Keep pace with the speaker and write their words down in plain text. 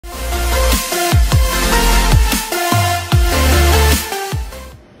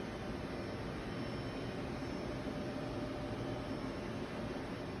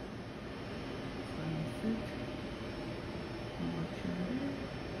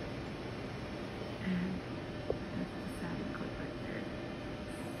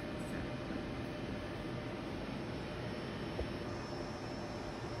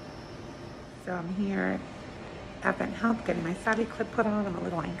So I'm here at Advent Health getting my Savi Clip put on. I'm a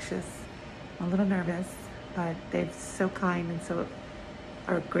little anxious, I'm a little nervous, but they're so kind and so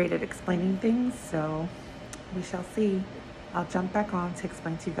are great at explaining things. So we shall see. I'll jump back on to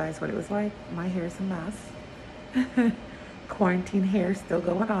explain to you guys what it was like. My hair is a mess. Quarantine hair still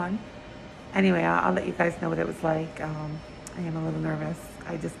going on. Anyway, I'll let you guys know what it was like. I am a little nervous.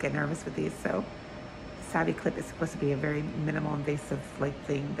 I just get nervous with these. So Savi Clip is supposed to be a very minimal invasive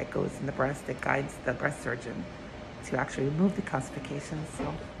thing that goes in the breast that guides the breast surgeon to actually remove the calcifications.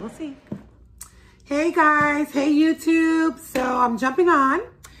 So we'll see. Hey guys, hey YouTube. So I'm jumping on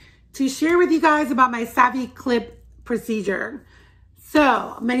to share with you guys about my Savi Clip procedure.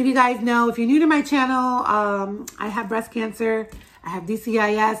 So many of you guys know, if you're new to my channel, I have breast cancer. I have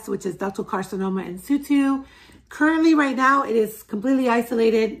DCIS, which is ductal carcinoma in situ. Currently, right now, it is completely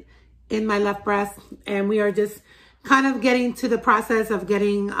isolated in my left breast, and we are just kind of getting to the process of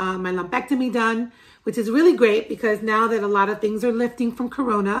getting my lumpectomy done, which is really great because now that a lot of things are lifting from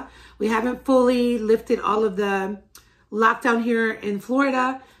Corona, we haven't fully lifted all of the lockdown here in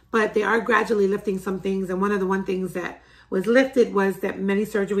Florida, but they are gradually lifting some things. And one of the things that was lifted was that many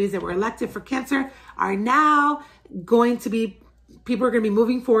surgeries that were elective for cancer are now going to be, people are going to be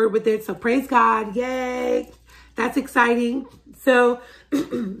moving forward with it. So praise God. Yay. That's exciting. So,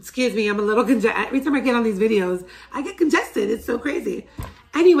 excuse me, I'm a little congested. Every time I get on these videos, I get congested. It's so crazy.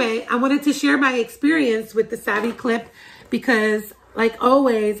 Anyway, I wanted to share my experience with the Savi Clip because, like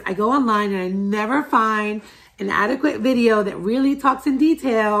always, I go online and I never find an adequate video that really talks in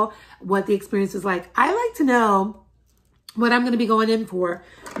detail what the experience is like. I like to know what I'm going to be going in for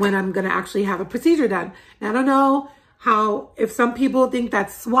when I'm going to actually have a procedure done. Now, I don't know if some people think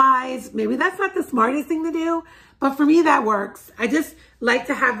that's wise, maybe that's not the smartest thing to do, but for me, that works. I just like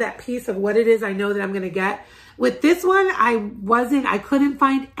to have that piece of what it is I know that I'm going to get. With this one, I couldn't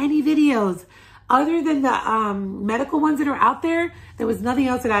find any videos other than the medical ones that are out there. There was nothing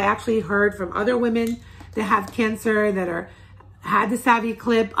else that I actually heard from other women that have cancer that had the Savi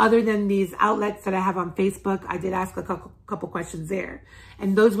Clip other than these outlets that I have on Facebook. I did ask a couple questions there,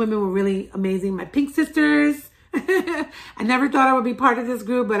 and those women were really amazing. My pink sisters. I never thought I would be part of this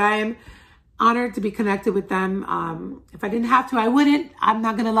group, but I am honored to be connected with them. If I didn't have to, I wouldn't. I'm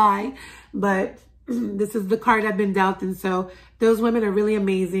not going to lie, but this is the card I've been dealt. And so those women are really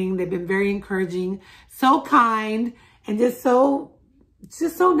amazing. They've been very encouraging, so kind, and just so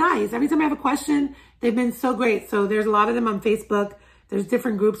nice. Every time I have a question, they've been so great. So there's a lot of them on Facebook. There's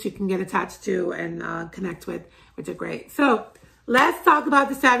different groups you can get attached to and connect with, which are great. So let's talk about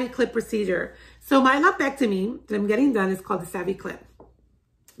the Savi Clip procedure. So my lumpectomy that I'm getting done is called the Savi Clip.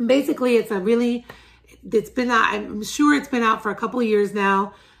 Basically, it's been out, I'm sure it's been out for a couple of years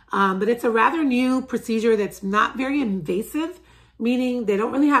now, but it's a rather new procedure that's not very invasive, meaning they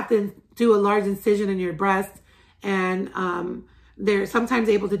don't really have to do a large incision in your breast, and they're sometimes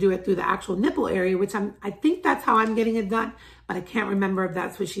able to do it through the actual nipple area, which I think that's how I'm getting it done, but I can't remember if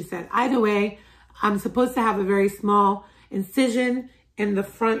that's what she said. Either way, I'm supposed to have a very small incision in the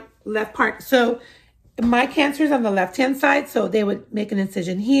front left part. So my cancer is on the left-hand side, so they would make an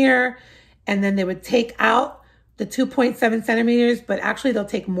incision here, and then they would take out the 2.7 centimeters, but actually they'll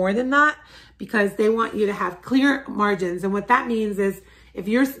take more than that because they want you to have clear margins. And what that means is if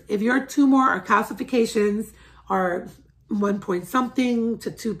your tumor or calcifications are 1 point something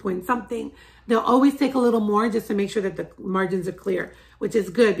to 2 point something, they'll always take a little more just to make sure that the margins are clear, which is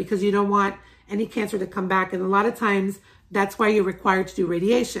good because you don't want any cancer to come back. And a lot of times that's why you're required to do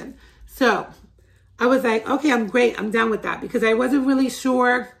radiation. So I was like, okay, I'm great. I'm down with that because I wasn't really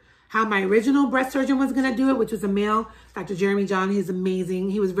sure how my original breast surgeon was going to do it, which was a male, Dr. Jeremy John. He's amazing.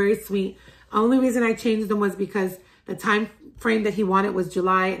 He was very sweet. Only reason I changed him was because the time frame that he wanted was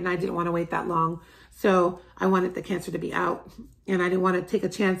July, and I didn't want to wait that long. So I wanted the cancer to be out, and I didn't want to take a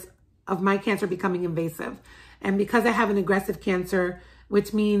chance of my cancer becoming invasive. And because I have an aggressive cancer,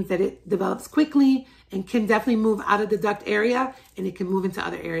 which means that it develops quickly and can definitely move out of the duct area, and it can move into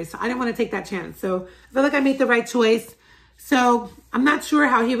other areas. So I didn't want to take that chance. So I feel like I made the right choice. So I'm not sure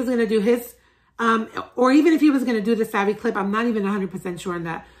how he was going to do his, or even if he was going to do the Savi Clip. I'm not even 100% sure on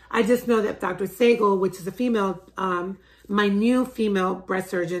that. I just know that Dr. Sagal, which is a female, my new female breast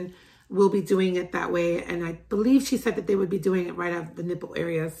surgeon, will be doing it that way. And I believe she said that they would be doing it right out of the nipple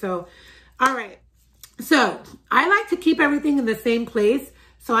area. So, all right. So I like to keep everything in the same place.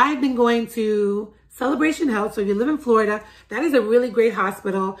 So I've been going to Celebration Health. So if you live in Florida, that is a really great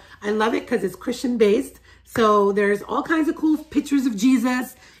hospital. I love it because it's Christian based. So there's all kinds of cool pictures of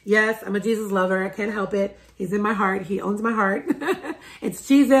Jesus. Yes, I'm a Jesus lover. I can't help it. He's in my heart. He owns my heart. It's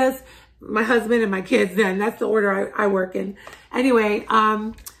Jesus, my husband, and my kids. Then that's the order I work in. Anyway,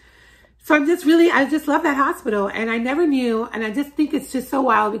 So I just love that hospital. And I never knew, and I just think it's just so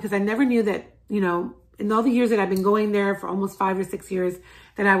wild because I never knew that, you know, in all the years that I've been going there for almost 5 or 6 years,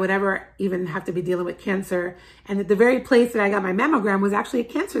 that I would ever even have to be dealing with cancer. And that the very place that I got my mammogram was actually a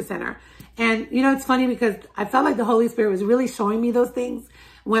cancer center. And, you know, it's funny because I felt like the Holy Spirit was really showing me those things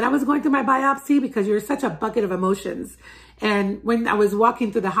when I was going through my biopsy, because you're such a bucket of emotions. And when I was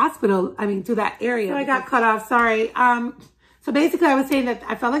walking through the hospital, I mean, through that area, so I got cut off. Sorry. So basically I was saying that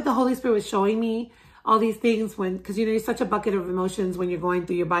I felt like the Holy Spirit was showing me all these things because, you know, you're such a bucket of emotions when you're going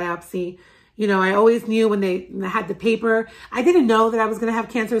through your biopsy. You know, I always knew when they had the paper, I didn't know that I was going to have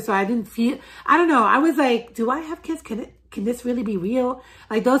cancer. So I didn't feel, I don't know. I was like, do I have cancer? Can this really be real?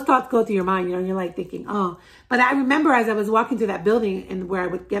 Like those thoughts go through your mind, you know, and you're like thinking, oh, but I remember as I was walking through that building and where I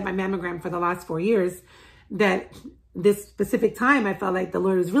would get my mammogram for the last 4 years, that this specific time, I felt like the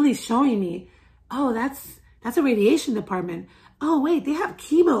Lord was really showing me, oh, that's a radiation department. Oh, wait, they have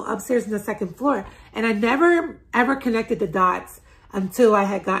chemo upstairs in the 2nd floor. And I never, ever connected the dots until I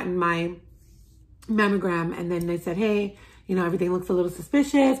had gotten my mammogram. And then they said, hey, you know, everything looks a little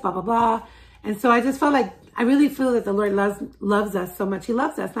suspicious, blah, blah, blah. And so I just felt like, I really feel that the Lord loves us so much. He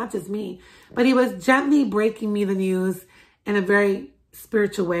loves us, not just me, but he was gently breaking me the news in a very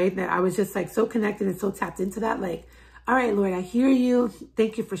spiritual way that I was just like so connected and so tapped into that. Like, all right, Lord, I hear you.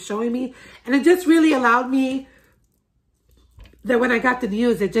 Thank you for showing me. And it just really allowed me that when I got the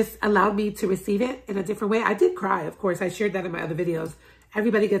news, it just allowed me to receive it in a different way. I did cry, of course. I shared that in my other videos.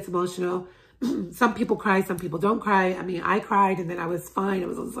 Everybody gets emotional. Some people cry, some people don't cry. I mean, I cried and then I was fine. It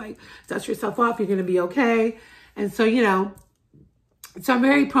was like, dust yourself off. You're going to be okay. And so, you know, so I'm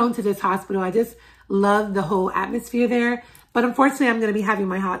very prone to this hospital. I just love the whole atmosphere there. But unfortunately, I'm going to be having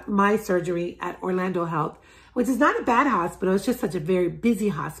my surgery at Orlando Health, which is not a bad hospital. It's just such a very busy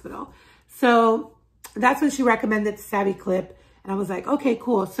hospital. So that's when she recommended the Savi Clip. And I was like, okay,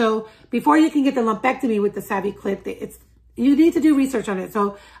 cool. So before you can get the lumpectomy with the Savi Clip, you need to do research on it.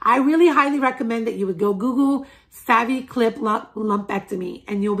 So I really highly recommend that you would go Google Savi Clip Lumpectomy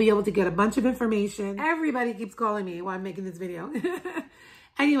and you'll be able to get a bunch of information. Everybody keeps calling me while I'm making this video.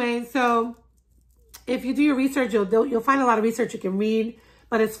 Anyway, so if you do your research, you'll find a lot of research you can read.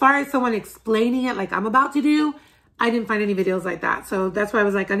 But as far as someone explaining it like I'm about to do, I didn't find any videos like that. So that's why I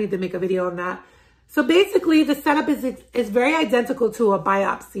was like, I need to make a video on that. So basically the setup is very identical to a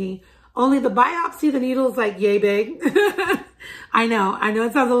biopsy. Only the biopsy, the needle is like yay big. I know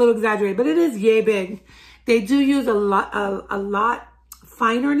it sounds a little exaggerated, but it is yay big. They do use a lot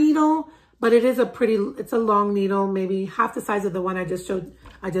finer needle, but it's a long needle, maybe half the size of the one I just showed.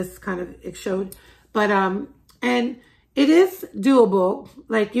 It showed, but, and it is doable.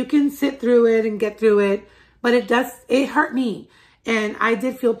 Like you can sit through it and get through it, but it hurt me. And I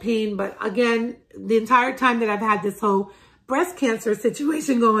did feel pain, but again, the entire time that I've had this whole breast cancer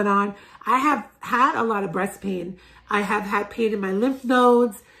situation going on, I have had a lot of breast pain. I have had pain in my lymph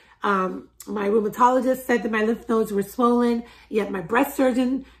nodes. My rheumatologist said that my lymph nodes were swollen, yet my breast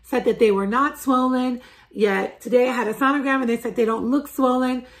surgeon said that they were not swollen. Yet today I had a sonogram and they said they don't look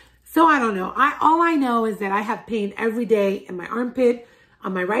swollen. So I don't know. All I know is that I have pain every day in my armpit,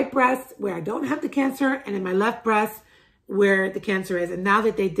 on my right breast where I don't have the cancer, and in my left breast where the cancer is. And now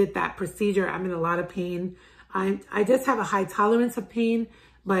that they did that procedure, I'm in a lot of pain. I just have a high tolerance of pain,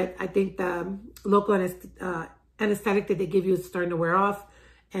 but I think the local anesthetic that they give you is starting to wear off.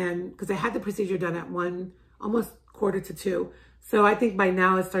 And because I had the procedure done at almost 1:45. So I think by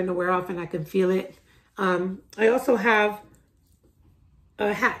now it's starting to wear off and I can feel it. I also have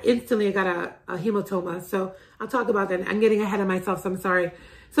instantly I got a hematoma. So I'll talk about that. I'm getting ahead of myself, so I'm sorry.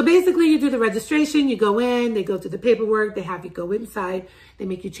 So basically you do the registration, you go in, they go through the paperwork, they have you go inside, they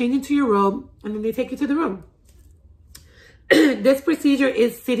make you change into your robe, and then they take you to the room. This procedure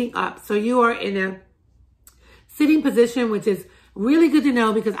is sitting up. So you are in a sitting position, which is really good to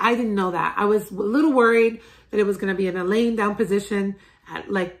know because I didn't know that. I was a little worried that it was going to be in a laying down position,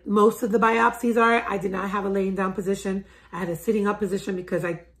 like most of the biopsies are. I did not have a laying down position. I had a sitting up position because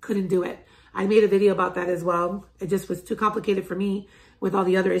I couldn't do it. I made a video about that as well. It just was too complicated for me with all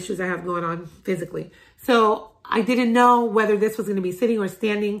the other issues I have going on physically. So I didn't know whether this was going to be sitting or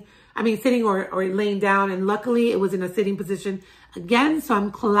standing. I mean, sitting or laying down. And luckily it was in a sitting position again. So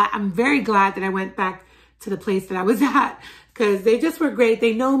I'm very glad that I went back to the place that I was at because they just were great.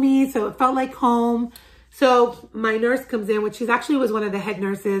 They know me. So it felt like home. So my nurse comes in, which actually was one of the head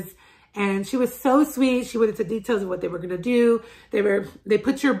nurses. And she was so sweet. She went into details of what they were going to do. They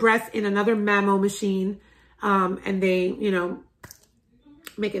put your breast in another mammo machine. And they, you know,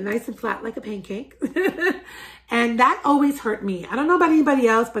 make it nice and flat like a pancake. And that always hurt me. I don't know about anybody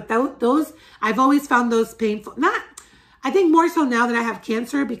else, but those, I've always found those painful. I think more so now that I have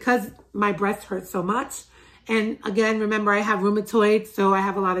cancer because my breast hurts so much. And again, remember, I have rheumatoid, so I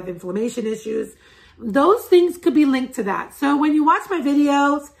have a lot of inflammation issues. Those things could be linked to that. So when you watch my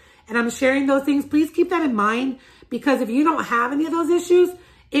videos and I'm sharing those things, please keep that in mind, because if you don't have any of those issues,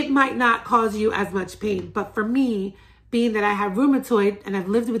 it might not cause you as much pain. But for me, being that I have rheumatoid and I've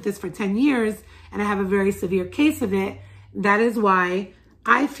lived with this for 10 years and I have a very severe case of it, that is why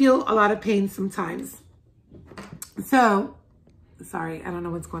I feel a lot of pain sometimes. So, sorry, I don't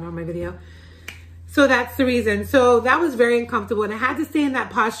know what's going on in my video. So that's the reason. So that was very uncomfortable. And I had to stay in that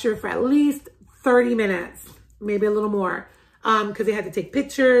posture for at least 30 minutes, maybe a little more, because they had to take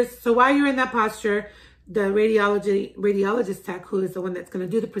pictures. So while you're in that posture, the radiologist tech, who is the one that's going to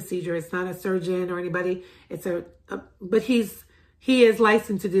do the procedure, it's not a surgeon or anybody. It's but he is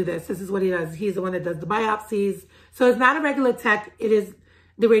licensed to do this. This is what he does. He's the one that does the biopsies. So it's not a regular tech. It is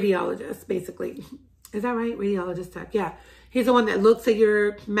the radiologist, basically. Is that right? Radiologist tech. Yeah. He's the one that looks at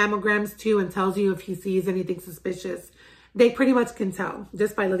your mammograms too and tells you if he sees anything suspicious. They pretty much can tell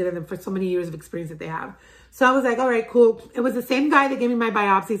just by looking at them for so many years of experience that they have. So I was like, all right, cool. It was the same guy that gave me my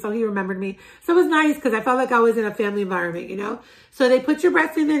biopsy, so he remembered me. So it was nice because I felt like I was in a family environment, you know? So they put your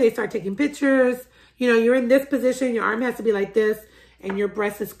breast in there, they start taking pictures. You know, you're in this position, your arm has to be like this, and your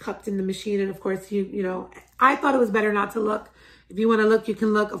breast is cupped in the machine. And of course, you know, I thought it was better not to look. If you want to look, you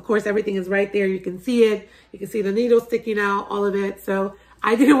can look. Of course, everything is right there. You can see it. You can see the needle sticking out, all of it. So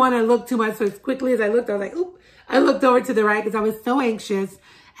I didn't want to look too much. So as quickly as I looked, I was like, oop. I looked over to the right because I was so anxious.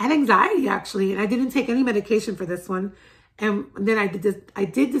 I had anxiety, actually. And I didn't take any medication for this one. And then I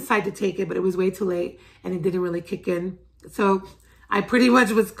did decide to take it, but it was way too late. And it didn't really kick in. So I pretty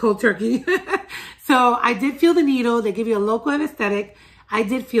much was cold turkey. So I did feel the needle. They give you a local anesthetic. I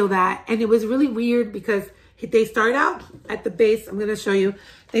did feel that. And it was really weird because they start out at the base. I'm going to show you.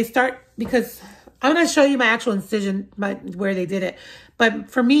 They start because I'm going to show you my actual incision, where they did it.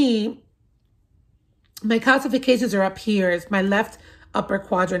 But for me, my calcifications are up here. It's my left upper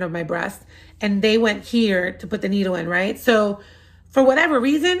quadrant of my breast. And they went here to put the needle in, right? So for whatever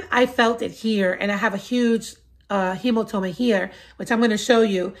reason, I felt it here. And I have a huge hematoma here, which I'm going to show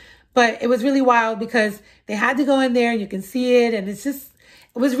you. But it was really wild because they had to go in there and you can see it. And it's just,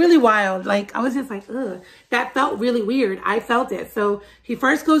 it was really wild. Like, I was just like, ugh, that felt really weird. I felt it. So he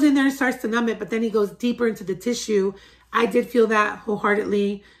first goes in there and starts to numb it, but then he goes deeper into the tissue. I did feel that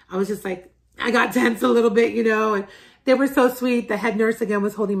wholeheartedly. I was just like, I got tense a little bit, you know, and they were so sweet. The head nurse again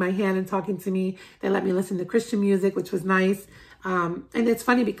was holding my hand and talking to me. They let me listen to Christian music, which was nice. And it's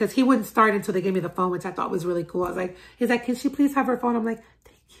funny because he wouldn't start until they gave me the phone, which I thought was really cool. I was like, he's like, can she please have her phone? I'm like,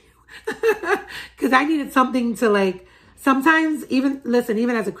 thank you. Because I needed something to like, sometimes even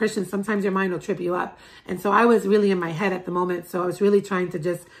as a Christian, sometimes your mind will trip you up. And so I was really in my head at the moment. So I was really trying to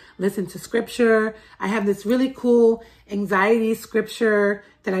just listen to scripture. I have this really cool anxiety scripture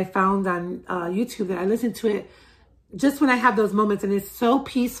that I found on YouTube that I listen to it just when I have those moments, and it's so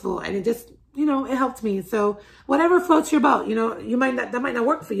peaceful, and it just, you know, it helped me. So whatever floats your boat, you know, that might not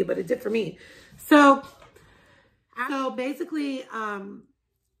work for you, but it did for me. So basically,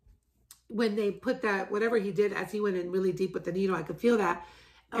 when they put that, whatever he did, as he went in really deep with the needle, I could feel that.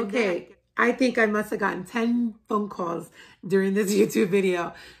 Okay, I think I must have gotten 10 phone calls during this YouTube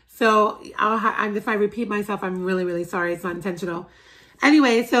video. So if I repeat myself, I'm really, really sorry. It's not intentional.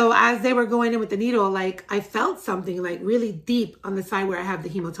 Anyway, so as they were going in with the needle, like I felt something like really deep on the side where I have the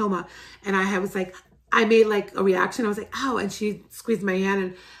hematoma. And I was like, I made like a reaction. I was like, ow. And she squeezed my hand,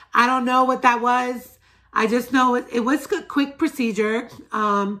 and I don't know what that was. I just know it was a quick procedure.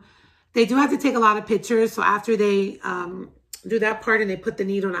 They do have to take a lot of pictures. So after they do that part and they put the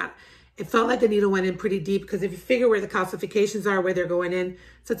needle on, it felt like the needle went in pretty deep, because if you figure where the calcifications are, where they're going in,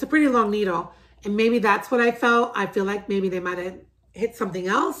 so it's a pretty long needle. And maybe that's what I felt. I feel like maybe they might have hit something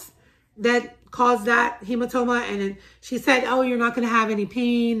else that caused that hematoma. And then she said, oh, you're not going to have any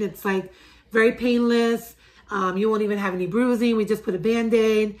pain. It's like very painless. You won't even have any bruising. We just put a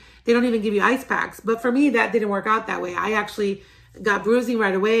Band-Aid. They don't even give you ice packs. But for me, that didn't work out that way. I actually got bruising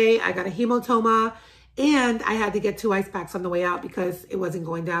right away. I got a hematoma, and I had to get 2 ice packs on the way out because it wasn't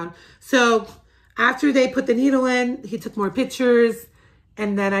going down. So after they put the needle in, he took more pictures,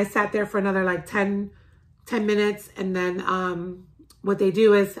 and then I sat there for another like 10 minutes. And then what they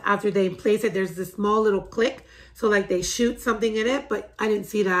do is after they place it, there's this small little click. So like they shoot something in it, but I didn't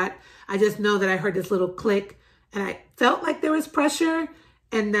see that. I just know that I heard this little click, and I felt like there was pressure.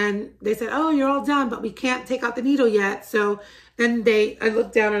 And then they said, oh, you're all done, but we can't take out the needle yet. So then I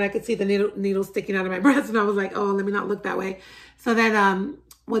looked down and I could see the needle sticking out of my breast. And I was like, oh, let me not look that way. So then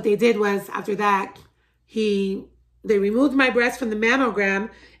what they did was, after that, they removed my breast from the mammogram,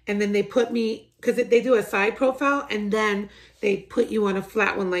 and then they put me, because they do a side profile, and then they put you on a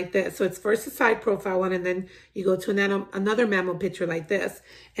flat one like this. So it's first a side profile one, and then you go to another mammal picture like this.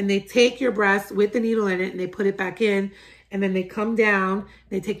 And they take your breast with the needle in it, and they put it back in, and then they come down,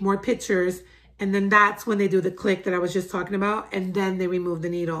 they take more pictures, and then that's when they do the click that I was just talking about, and then they remove the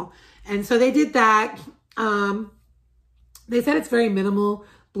needle. And so they did that. They said it's very minimal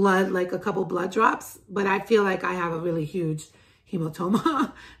blood, like a couple blood drops, but I feel like I have a really huge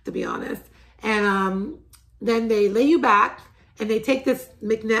hematoma, to be honest. And then they lay you back, and they take this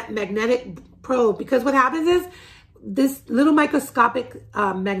magnetic probe, because what happens is this little microscopic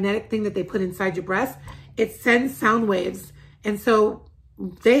magnetic thing that they put inside your breast, it sends sound waves. And so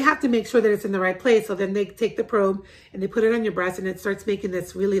they have to make sure that it's in the right place. So then they take the probe and they put it on your breast, and it starts making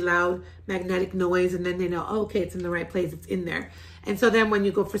this really loud magnetic noise. And then they know, oh, okay, it's in the right place. It's in there. And so then when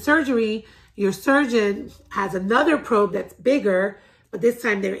you go for surgery, your surgeon has another probe that's bigger, but this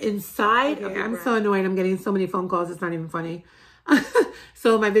time they're inside. Okay, I'm so annoyed. I'm getting so many phone calls. It's not even funny.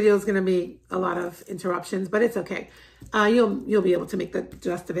 So my video is going to be a lot of interruptions, but it's okay. You'll be able to make the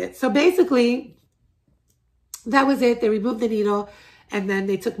gist of it. So basically, that was it. They removed the needle, and then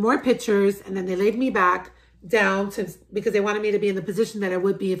they took more pictures, and then they laid me back down because they wanted me to be in the position that I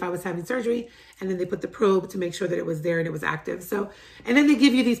would be if I was having surgery. And then they put the probe to make sure that it was there and it was active. So, and then they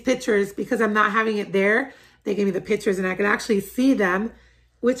give you these pictures because I'm not having it there. They gave me the pictures, and I can actually see them,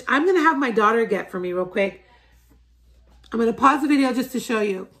 which I'm going to have my daughter get for me real quick. I'm going to pause the video just to show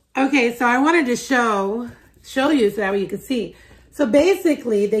you. Okay, so I wanted to show you so that way you can see. So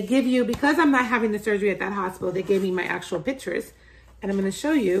basically, they give you, because I'm not having the surgery at that hospital, they gave me my actual pictures. And I'm going to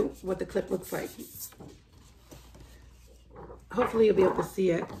show you what the clip looks like. Hopefully you'll be able to see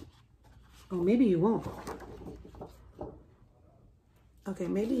it. Oh, maybe you won't. Okay,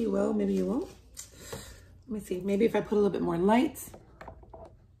 maybe you will, maybe you won't. Let me see. Maybe if I put a little bit more light.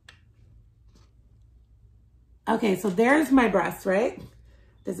 Okay, so there's my breast, right?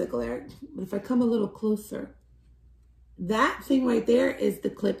 There's a glare. But if I come a little closer, that thing right there is the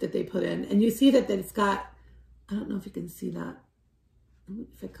clip that they put in. And you see that it's got, I don't know if you can see that.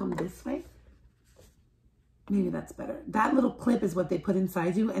 If I come this way, maybe that's better. That little clip is what they put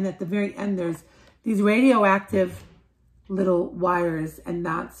inside you. And at the very end, there's these radioactive little wires, and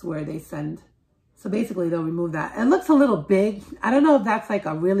that's where they send. So basically, they'll remove that. It looks a little big. I don't know if that's like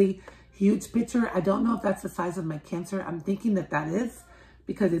a really huge picture. I don't know if that's the size of my cancer. I'm thinking that that is,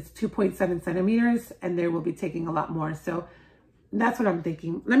 because it's 2.7 centimeters, and they will be taking a lot more. So that's what I'm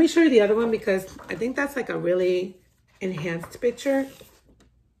thinking. Let me show you the other one, because I think that's like a really enhanced picture.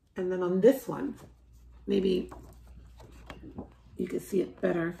 And then on this one, maybe you can see it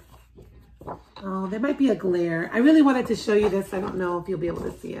better. Oh, there might be a glare. I really wanted to show you this. I don't know if you'll be able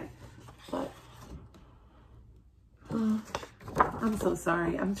to see it, but I'm so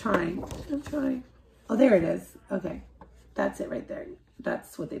sorry. I'm trying. Oh, there it is. Okay. That's it right there.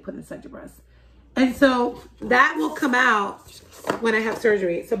 That's what they put inside your breast. And so that will come out when I have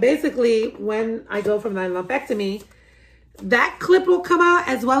surgery. So basically, when I go from the lumpectomy, that clip will come out,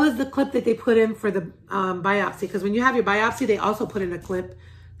 as well as the clip that they put in for the biopsy. Because when you have your biopsy, they also put in a clip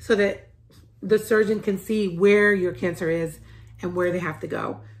so that the surgeon can see where your cancer is and where they have to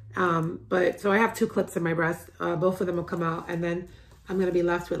go. But so I have 2 clips in my breast. Both of them will come out, and then I'm going to be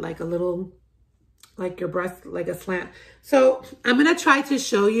left with like a little, like your breast, like a slant. So I'm going to try to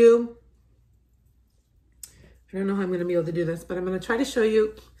show you. I don't know how I'm going to be able to do this, but I'm going to try to show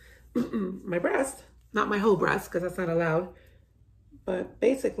you my breast. Not my whole breast, because that's not allowed. But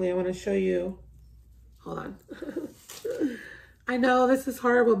basically, I want to show you. Hold on. I know this is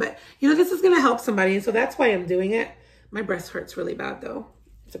horrible, but you know, this is going to help somebody. And so that's why I'm doing it. My breast hurts really bad, though,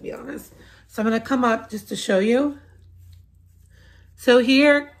 to be honest. So I'm going to come up just to show you. So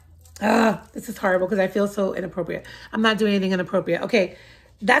here, this is horrible because I feel so inappropriate. I'm not doing anything inappropriate. Okay,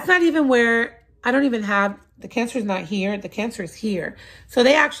 that's not even where, I don't even have, the cancer is not here. The cancer is here. So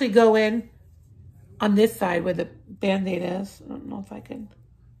they actually go in on this side where the Band-Aid is. I don't know if I can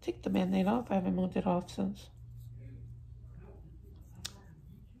take the Band-Aid off. I haven't moved it off since.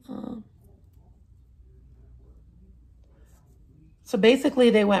 So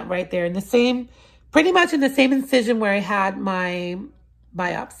basically they went right there in the same, pretty much in the same incision where I had my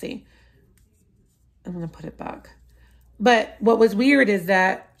biopsy. I'm going to put it back. But what was weird is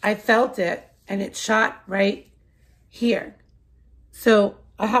that I felt it and it shot right here. So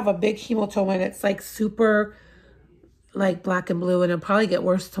I have a big hematoma and it's like super like black and blue, and it'll probably get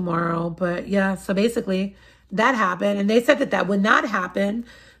worse tomorrow. But yeah, so basically that happened, and they said that that would not happen.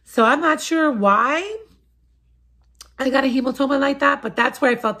 So I'm not sure why. I got a hematoma like that, but that's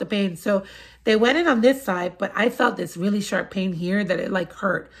where I felt the pain. So they went in on this side, but I felt this really sharp pain here that it like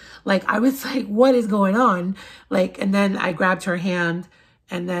hurt. Like I was like, what is going on? Like, and then I grabbed her hand,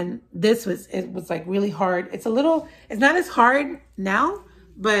 and then it was like really hard. It's not as hard now,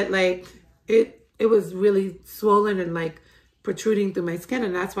 but like it was really swollen and like protruding through my skin.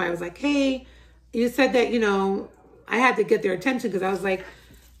 And that's why I was like, hey, you said that, I had to get their attention because I was like,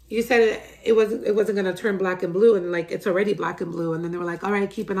 you said it wasn't going to turn black and blue, and like it's already black and blue. And then they were like, all right,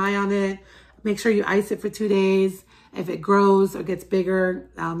 keep an eye on it. Make sure you ice it for 2 days. If it grows or gets bigger,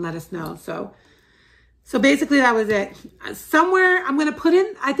 let us know. So basically that was it. Somewhere I'm going to put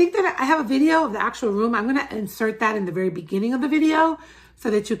in, I think that I have a video of the actual room. I'm going to insert that in the very beginning of the video so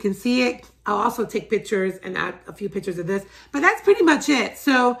that you can see it. I'll also take pictures and add a few pictures of this, but that's pretty much it.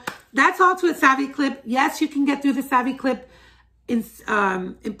 So that's all to a Savi Clip. Yes, you can get through the Savi Clip in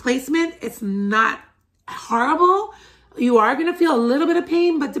placement. It's not horrible. You are going to feel a little bit of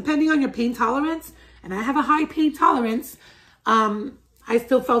pain, but depending on your pain tolerance, and I have a high pain tolerance, I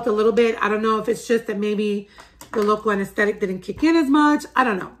still felt a little bit. I don't know if it's just that maybe the local anesthetic didn't kick in as much. I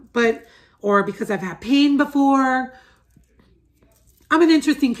don't know, or because I've had pain before. I'm an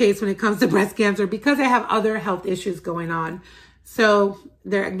interesting case when it comes to breast cancer because I have other health issues going on. So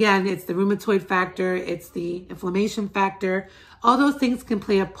there again, it's the rheumatoid factor, it's the inflammation factor. All those things can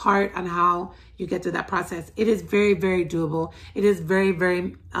play a part on how you get through that process. It is very, very doable. It is very,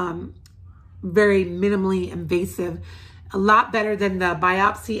 very, very minimally invasive. A lot better than the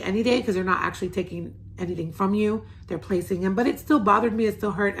biopsy any day because they're not actually taking anything from you. They're placing them, but it still bothered me. It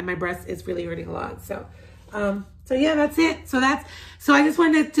still hurt, and my breast is really hurting a lot. So yeah, that's it. So I just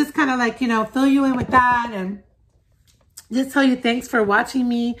wanted to just kind of like, fill you in with that and just tell you thanks for watching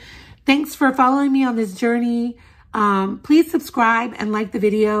me. Thanks for following me on this journey. Please subscribe and like the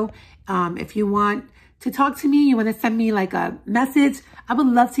video. If you want to talk to me, you want to send me like a message, I would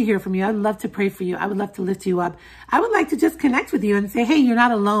love to hear from you. I would love to pray for you. I would love to lift you up. I would like to just connect with you and say, hey, you're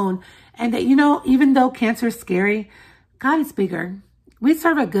not alone. And that, even though cancer is scary, God is bigger. We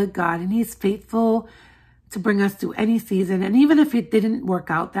serve a good God, and he's faithful to bring us through any season. And even if it didn't work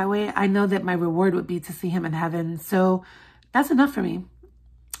out that way, I know that my reward would be to see him in heaven. So that's enough for me.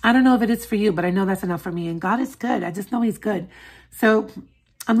 I don't know if it is for you, but I know that's enough for me. And God is good. I just know he's good. So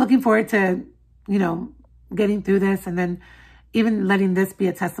I'm looking forward to, getting through this, and then even letting this be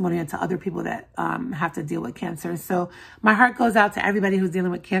a testimony to other people that have to deal with cancer. So my heart goes out to everybody who's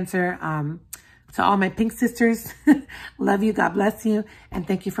dealing with cancer, to all my pink sisters. Love you. God bless you. And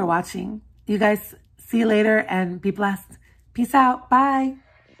thank you for watching. You guys, see you later and be blessed. Peace out. Bye.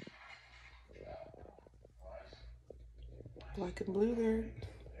 Black and blue there.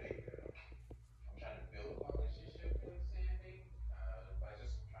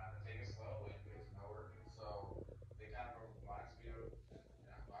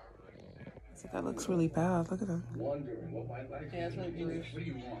 That looks really bad. Look at that. Yeah, it's really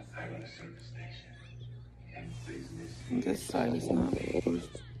bruised. This side is not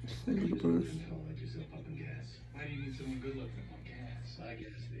bruised. Really bruised. Why do you need someone good looking on gas? My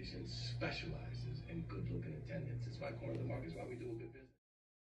gas station specializes in good looking attendants. It's my corner of the market. It's why we do a good business.